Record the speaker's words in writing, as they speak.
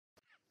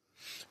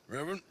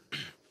Reverend?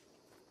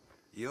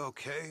 You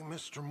okay,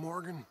 Mr.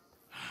 Morgan?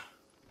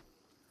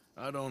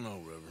 I don't know,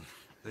 Reverend.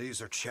 These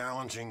are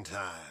challenging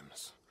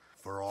times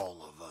for all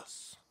of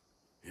us.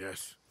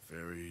 Yes,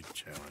 very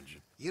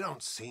challenging. You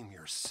don't seem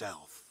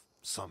yourself,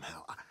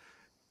 somehow.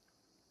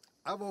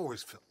 I've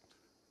always felt...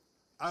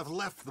 I've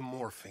left the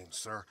morphine,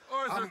 sir.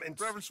 Arthur,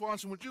 Reverend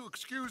Swanson, would you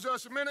excuse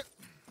us a minute?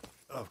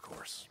 Of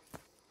course.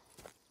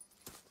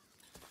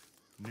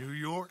 New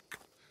York.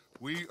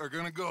 We are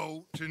gonna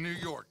go to New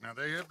York. Now,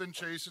 they have been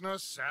chasing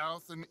us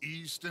south and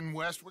east and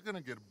west. We're gonna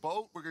get a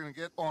boat, we're gonna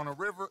get on a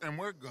river, and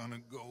we're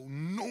gonna go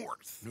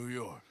north. New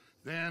York.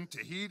 Then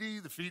Tahiti,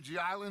 the Fiji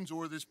Islands,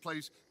 or this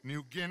place,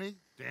 New Guinea,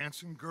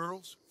 dancing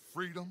girls,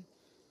 freedom.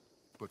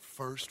 But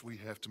first, we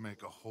have to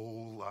make a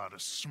whole lot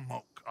of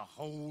smoke, a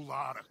whole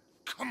lot of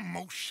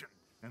commotion.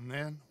 And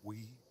then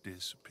we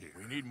disappear.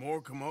 We need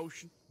more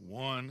commotion?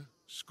 1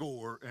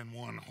 score and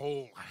 1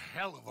 whole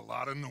hell of a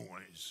lot of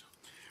noise.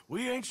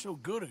 We ain't so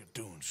good at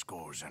doing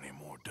scores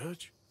anymore,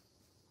 Dutch.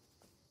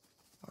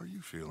 Are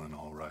you feeling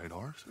all right,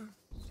 Arthur?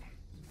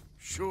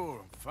 Sure,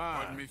 I'm fine.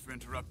 Pardon me for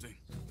interrupting.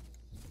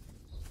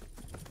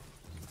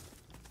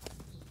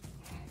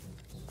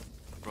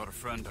 I brought a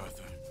friend,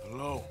 Arthur.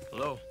 Hello.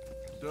 Hello.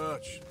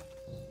 Dutch.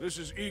 This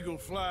is Eagle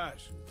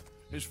Flies.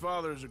 His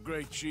father is a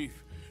great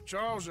chief.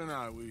 Charles and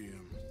I, we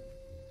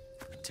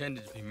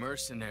Pretended to be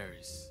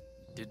mercenaries.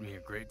 Did me a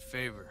great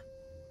favor.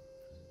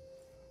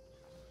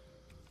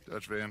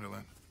 Dutch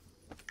Vanderlyn,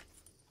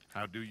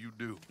 how do you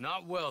do?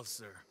 Not well,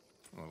 sir.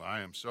 Well,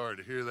 I am sorry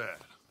to hear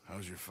that.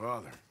 How's your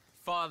father?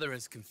 Father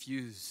has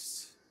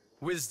confused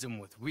wisdom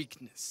with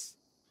weakness.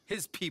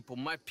 His people,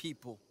 my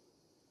people,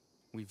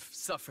 we've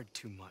suffered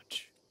too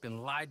much,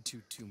 been lied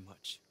to too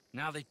much.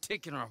 Now they've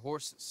taken our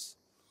horses.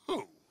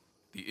 Who?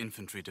 The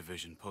infantry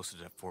division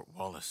posted at Fort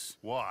Wallace.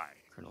 Why?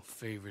 Colonel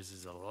Favors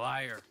is a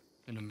liar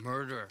and a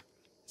murderer.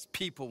 His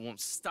people won't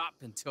stop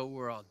until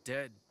we're all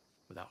dead.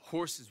 Without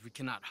horses, we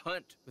cannot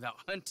hunt. Without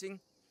hunting,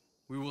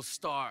 we will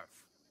starve.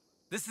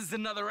 This is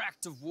another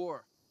act of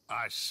war.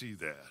 I see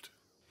that.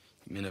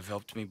 Men have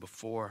helped me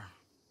before,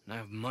 and I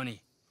have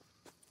money.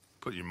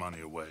 Put your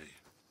money away,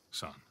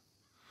 son.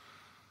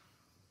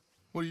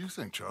 What do you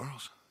think,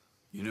 Charles?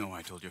 You know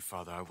I told your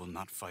father I will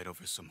not fight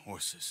over some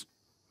horses.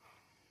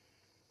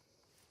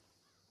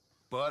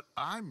 But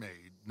I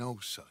made no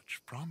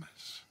such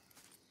promise.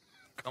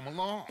 Come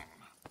along.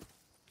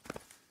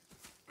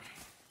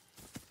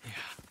 Yeah,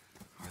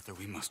 Arthur,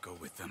 we must go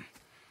with them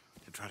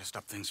to try to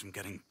stop things from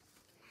getting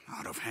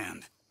out of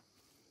hand.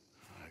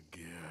 I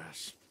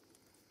guess.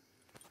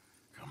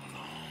 Come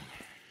along.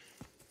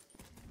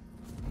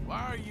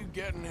 Why are you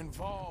getting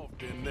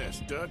involved in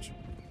this, Dutch?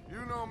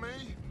 You know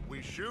me.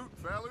 We shoot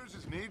fellers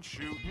as need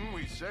shooting.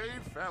 We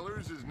save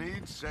fellers as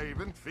need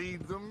saving.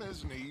 Feed them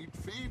as need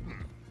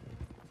feeding.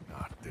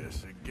 Not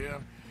this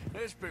again.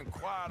 It's been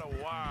quite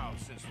a while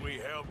since we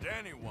helped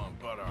anyone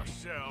but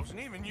ourselves, and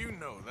even you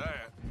know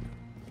that.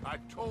 I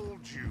told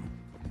you.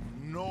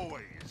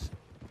 Noise.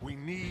 We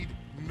need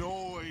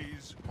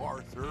noise,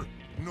 Arthur.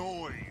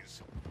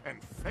 Noise.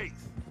 And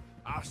faith.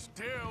 I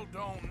still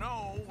don't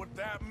know what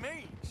that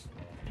means.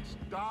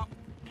 Stop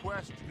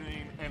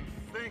questioning and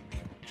think.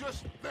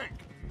 Just think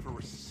for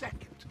a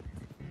second.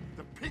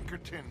 The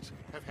Pinkertons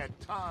have had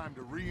time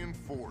to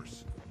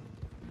reinforce.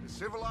 The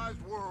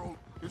civilized world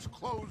is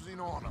closing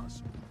on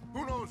us.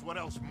 Who knows what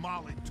else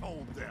Molly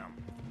told them?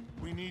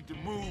 We need to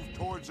move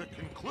towards a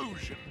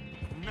conclusion.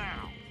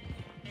 Now.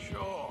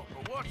 Sure,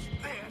 but what's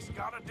this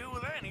got to do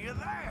with any of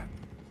that?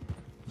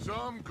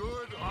 Some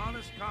good,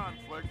 honest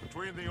conflict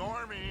between the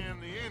army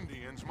and the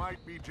Indians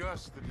might be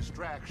just the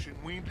distraction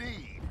we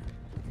need.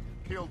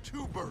 Kill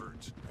 2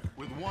 birds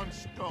with 1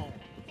 stone.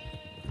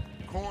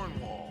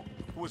 Cornwall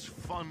was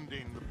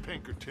funding the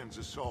Pinkertons'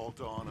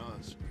 assault on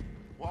us.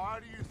 Why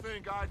do you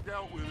think I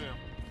dealt with him?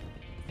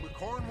 With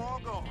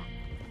Cornwall gone,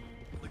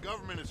 the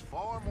government is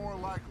far more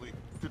likely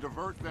to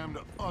divert them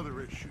to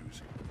other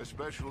issues,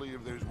 especially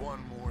if there's one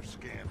more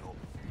scandal.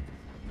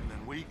 And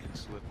then we can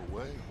slip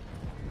away.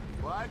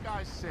 Like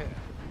I said,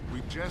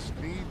 we just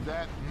need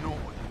that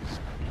noise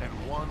and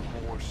 1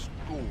 more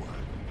score.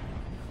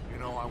 You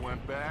know, I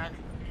went back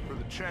for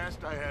the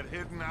chest I had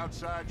hidden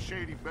outside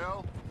Shady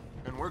Bell,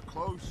 and we're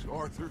close,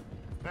 Arthur.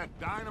 That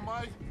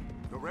dynamite,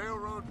 the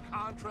railroad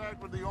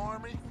contract with the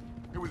army,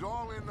 it was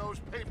all in those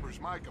papers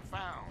Micah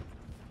found.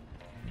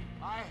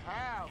 I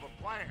have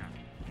a plan.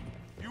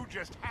 You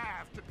just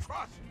have to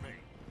trust me.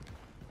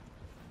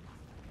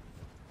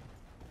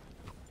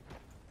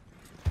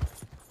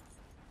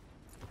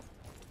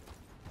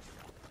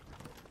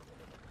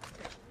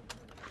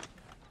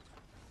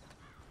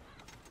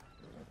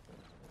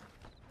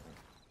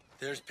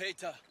 There's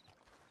Peta.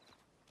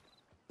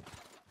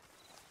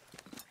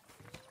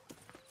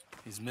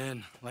 These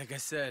men, like I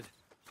said,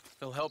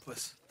 they'll help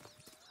us.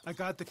 I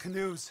got the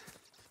canoes.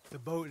 The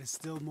boat is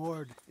still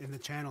moored in the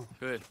channel.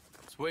 Good.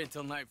 Let's wait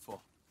until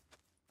nightfall.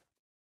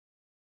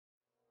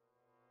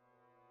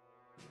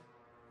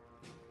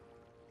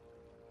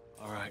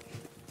 All right.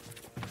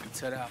 Let's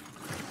head out.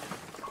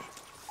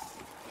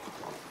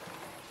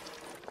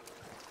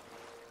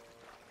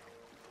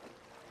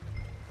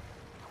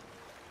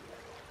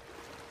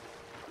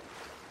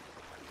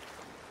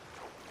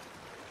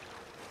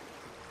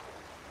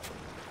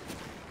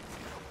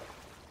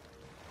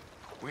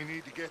 We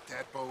need to get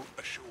that boat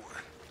ashore.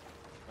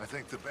 I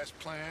think the best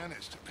plan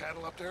is to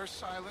paddle up there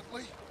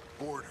silently,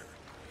 board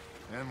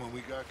her. And when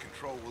we got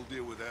control, we'll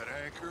deal with that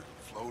anchor,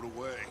 float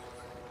away.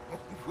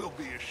 We'll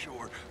be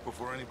ashore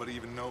before anybody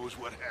even knows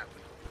what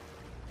happened.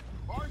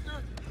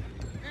 Arthur,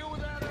 deal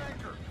with that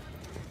anchor.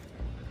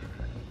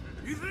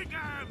 You think I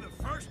have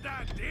the first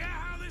idea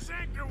how this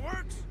anchor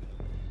works?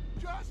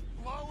 Just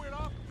blow it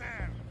up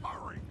then.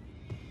 Hurry.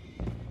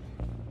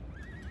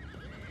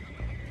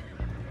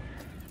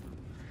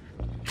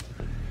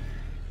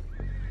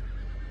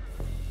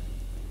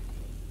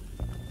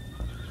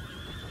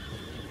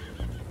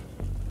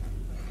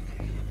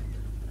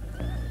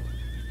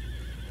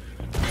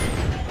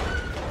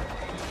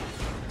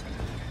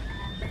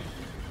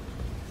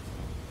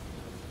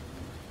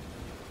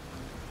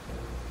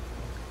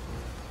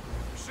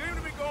 Seem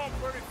to be going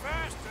pretty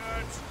fast,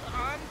 Dutch.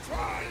 I'm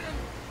trying.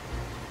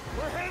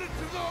 We're headed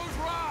to those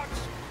rocks.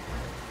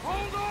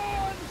 Hold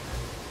on!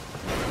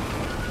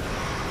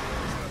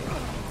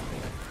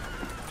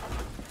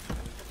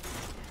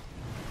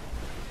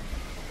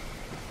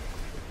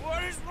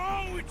 What is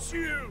wrong with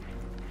you?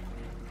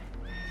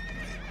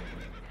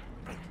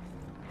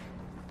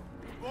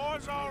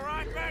 Boys all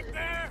right back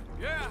there?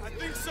 Yeah, I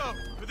think so.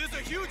 But there's a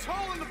huge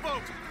hole in the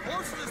boat.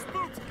 Horses are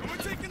spooked, and we're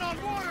taking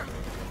on water.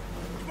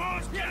 Come on,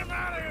 let's get him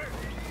out of here!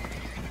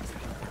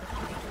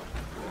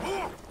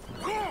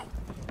 Come on!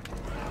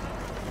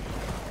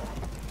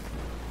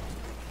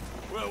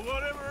 Well,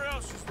 whatever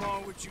else is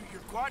wrong with you,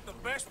 you're quite the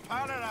best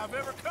pilot I've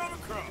ever come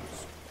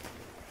across.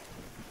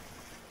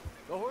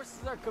 The horses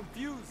are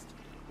confused.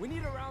 We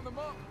need to round them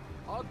up.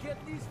 I'll get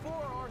these four,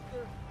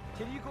 Arthur.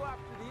 Can you go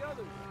after the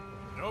others?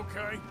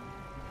 Okay.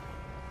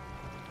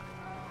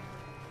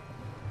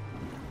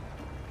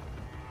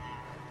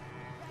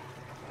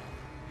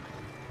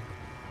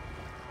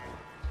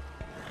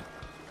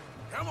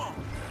 Come on.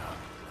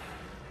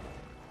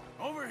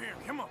 Over here,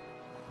 come on.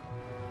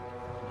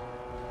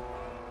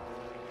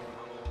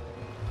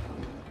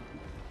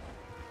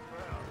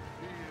 Well,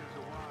 he is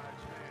a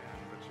wise man,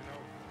 but you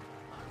know,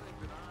 I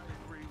think that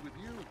I agree with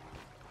you.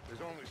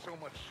 There's only so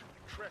much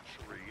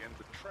treachery and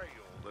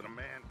betrayal that a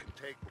man can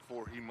take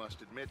before he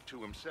must admit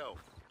to himself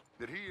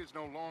that he is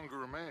no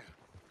longer a man.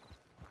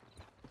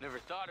 Never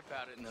thought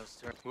about it in those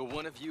terms. Will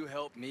one of you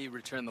help me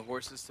return the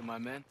horses to my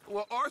men?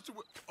 Well,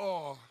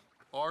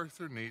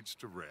 Arthur needs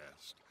to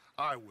rest.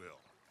 I will.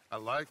 I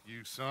like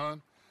you,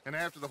 son. And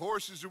after the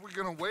horses, are we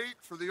gonna wait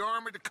for the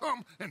army to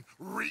come and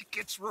wreak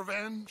its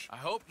revenge? I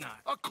hope not.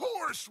 Of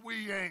course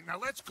we ain't. Now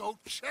let's go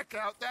check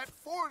out that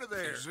fort of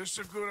theirs. Is this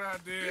a good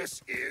idea?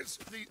 This is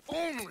the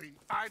only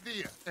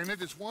idea, and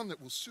it is one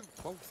that will suit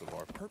both of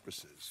our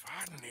purposes.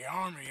 Fighting the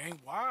army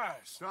ain't wise.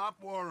 Stop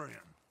worrying.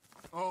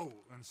 Oh,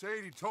 and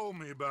Sadie told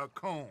me about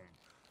Combe.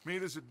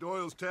 Meet us at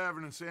Doyle's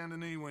Tavern in Saint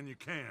Denis when you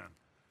can.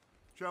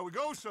 Shall we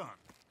go, son?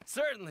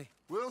 Certainly.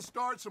 We'll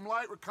start some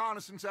light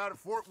reconnaissance out at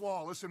Fort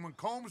Wallace, and when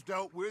Combs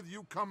dealt with,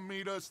 you come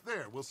meet us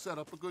there. We'll set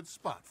up a good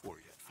spot for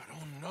you. I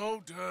don't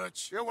know,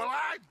 Dutch. Yeah, well,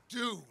 I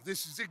do.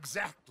 This is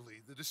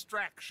exactly the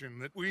distraction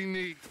that we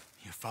need.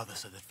 Your father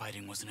said that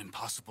fighting was an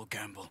impossible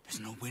gamble. There's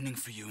no winning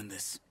for you in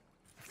this.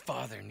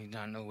 Father need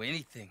not know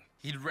anything.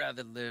 He'd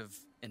rather live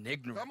in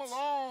ignorance. Come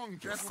along, Your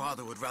gentlemen.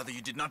 father would rather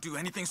you did not do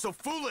anything so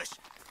foolish.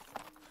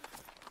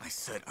 I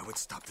said I would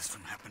stop this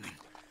from happening.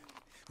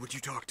 Would you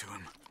talk to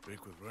him?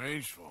 Speak with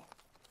Rangeful.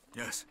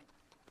 Yes.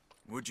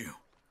 Would you?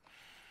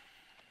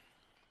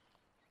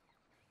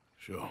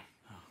 Sure.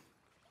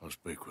 I'll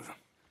speak with him.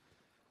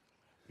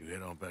 You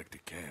head on back to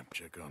camp,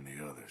 check on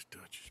the others.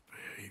 Dutch's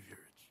behavior,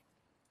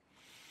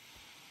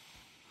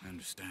 I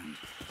understand.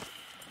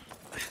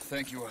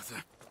 Thank you,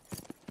 Arthur.